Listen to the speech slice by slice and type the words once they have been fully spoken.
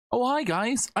Oh, hi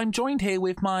guys. I'm joined here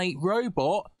with my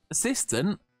robot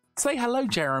assistant. Say hello,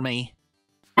 Jeremy.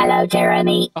 Hello,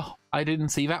 Jeremy. Oh, I didn't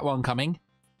see that one coming.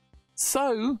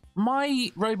 So, my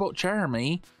robot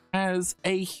Jeremy has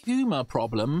a humour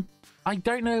problem. I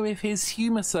don't know if his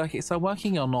humour circuits are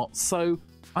working or not, so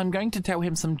I'm going to tell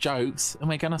him some jokes and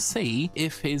we're going to see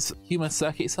if his humour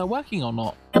circuits are working or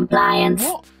not. Compliance.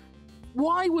 What?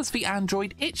 Why was the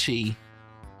android itchy?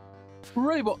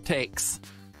 Robot ticks.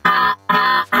 Yeah,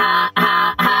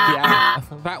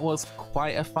 that was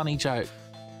quite a funny joke.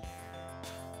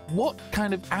 What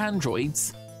kind of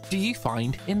androids do you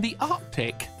find in the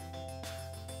Arctic?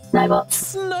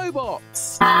 Snowbots.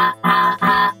 Snowbots!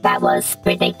 That was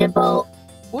predictable.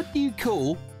 What do you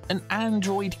call an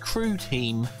android crew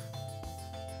team?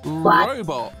 What?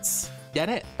 Robots. Get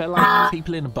it? They're like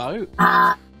people in a boat,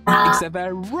 except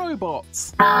they're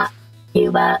robots.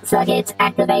 Humor circuits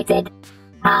activated.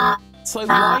 So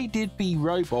why did the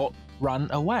robot run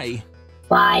away?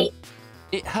 Why?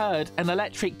 It heard an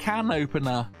electric can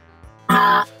opener.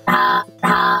 Yeah,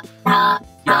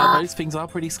 those things are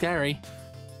pretty scary.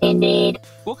 Indeed.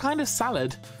 What kind of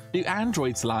salad do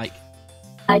androids like?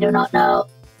 I do not know.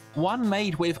 One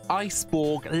made with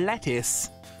iceberg lettuce.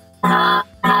 Why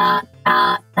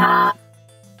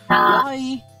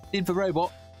did the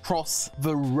robot cross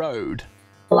the road?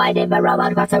 Why did the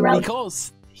robot cross the road?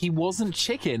 Because he wasn't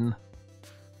chicken.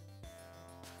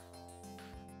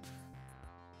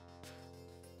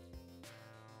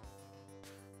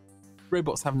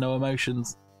 Robots have no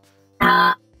emotions.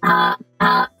 That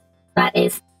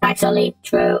is actually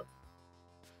true.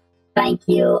 Thank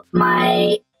you.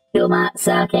 My humor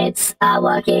circuits are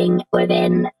working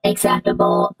within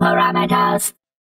acceptable parameters.